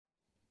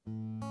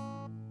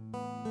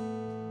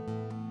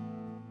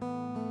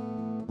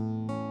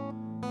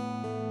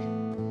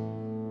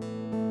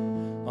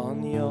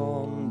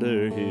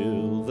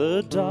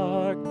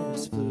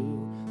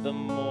The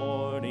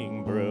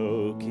morning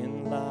broke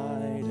in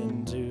light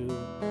and dew,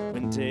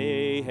 when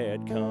day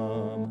had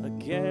come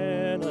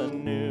again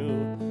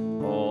anew,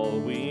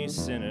 all we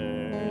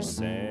sinners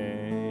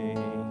sang.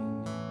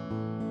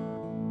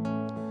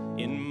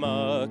 In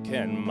muck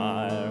and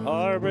mire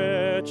our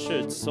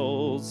wretched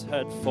souls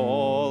had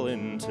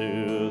fallen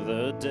to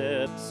the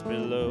depths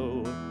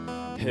below.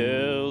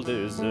 Hell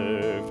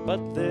deserved,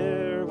 but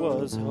there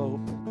was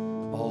hope,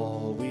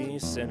 all we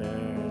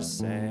sinners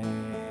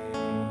sang.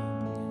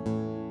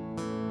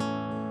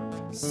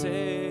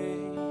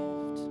 Saved,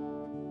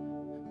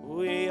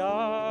 we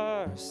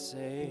are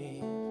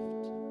saved.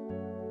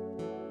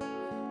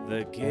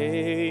 The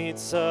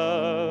gates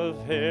of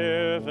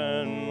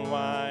heaven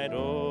wide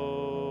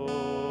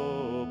open.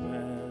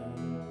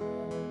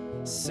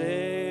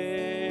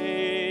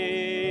 Saved,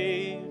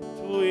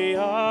 we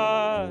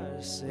are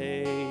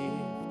saved.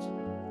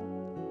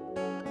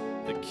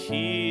 The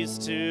keys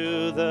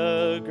to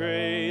the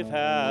grave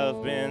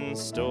have been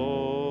stolen.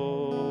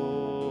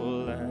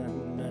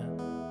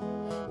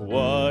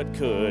 What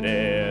could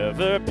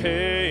ever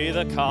pay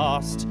the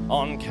cost?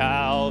 On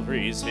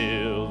Calvary's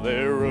hill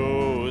there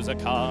rose a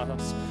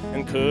cost.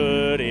 And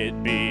could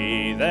it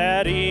be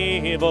that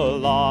evil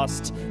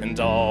lost? And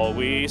all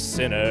we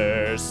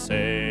sinners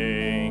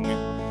sing.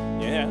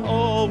 Yeah,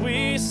 all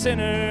we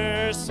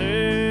sinners sing.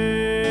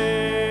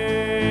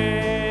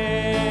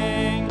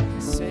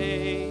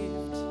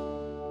 Saved,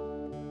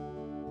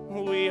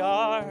 we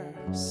are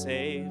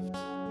saved.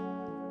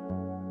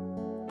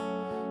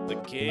 The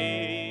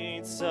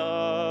gates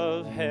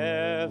of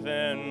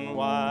heaven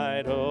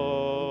wide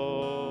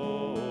open.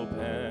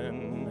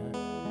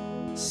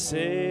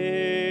 Saved,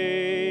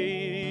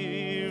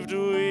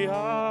 we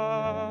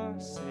are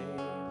saved.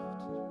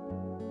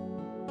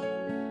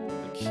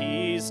 The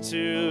keys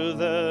to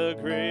the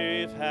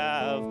grave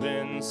have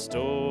been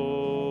stolen.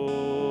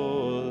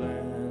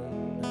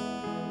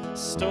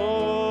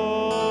 Stolen.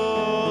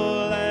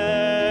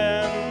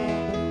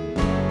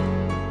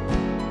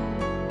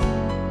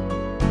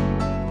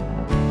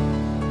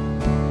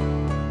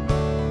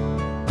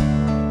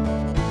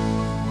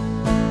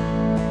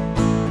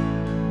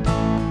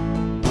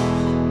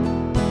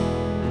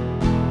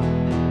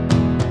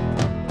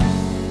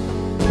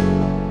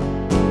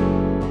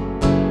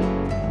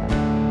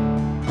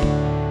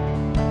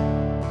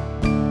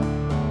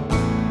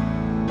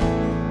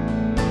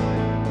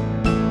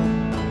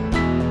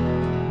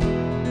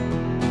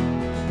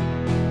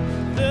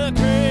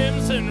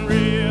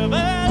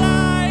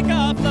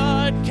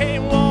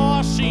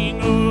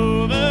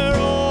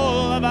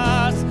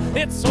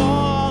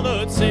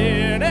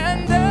 Sin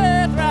and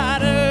death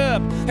right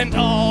up, and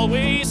all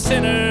we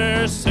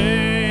sinners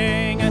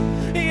sing.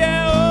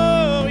 Yeah,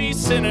 all we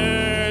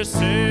sinners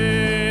sing.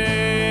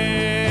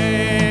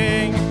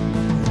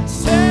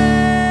 Saved,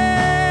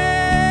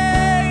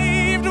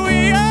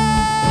 we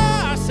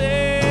are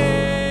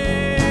saved.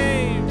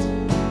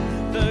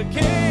 The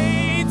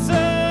gates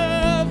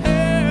of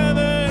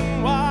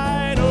heaven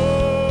wide open.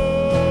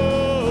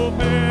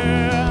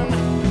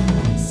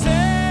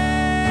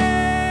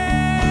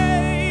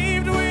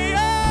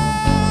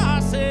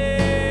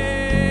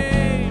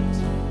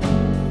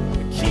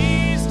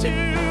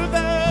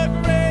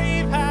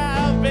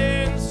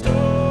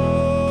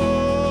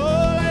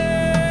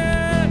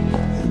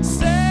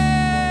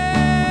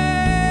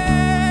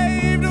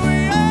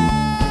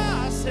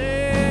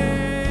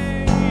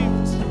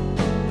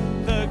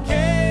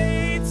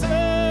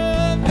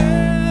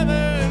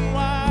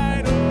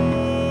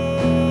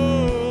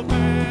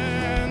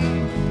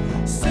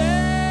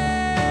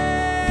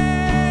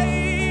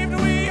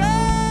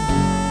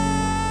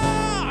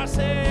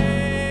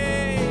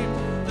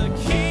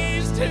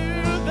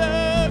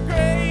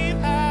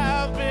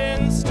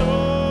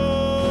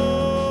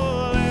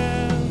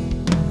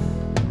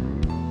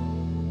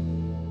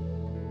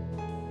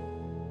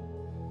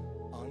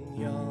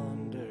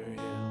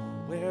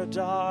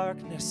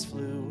 Darkness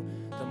flew,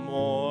 the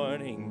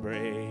morning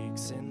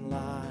breaks in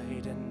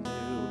light and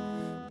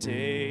new.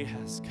 Day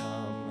has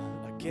come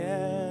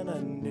again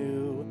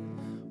anew,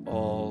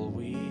 all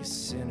we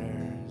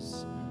sinners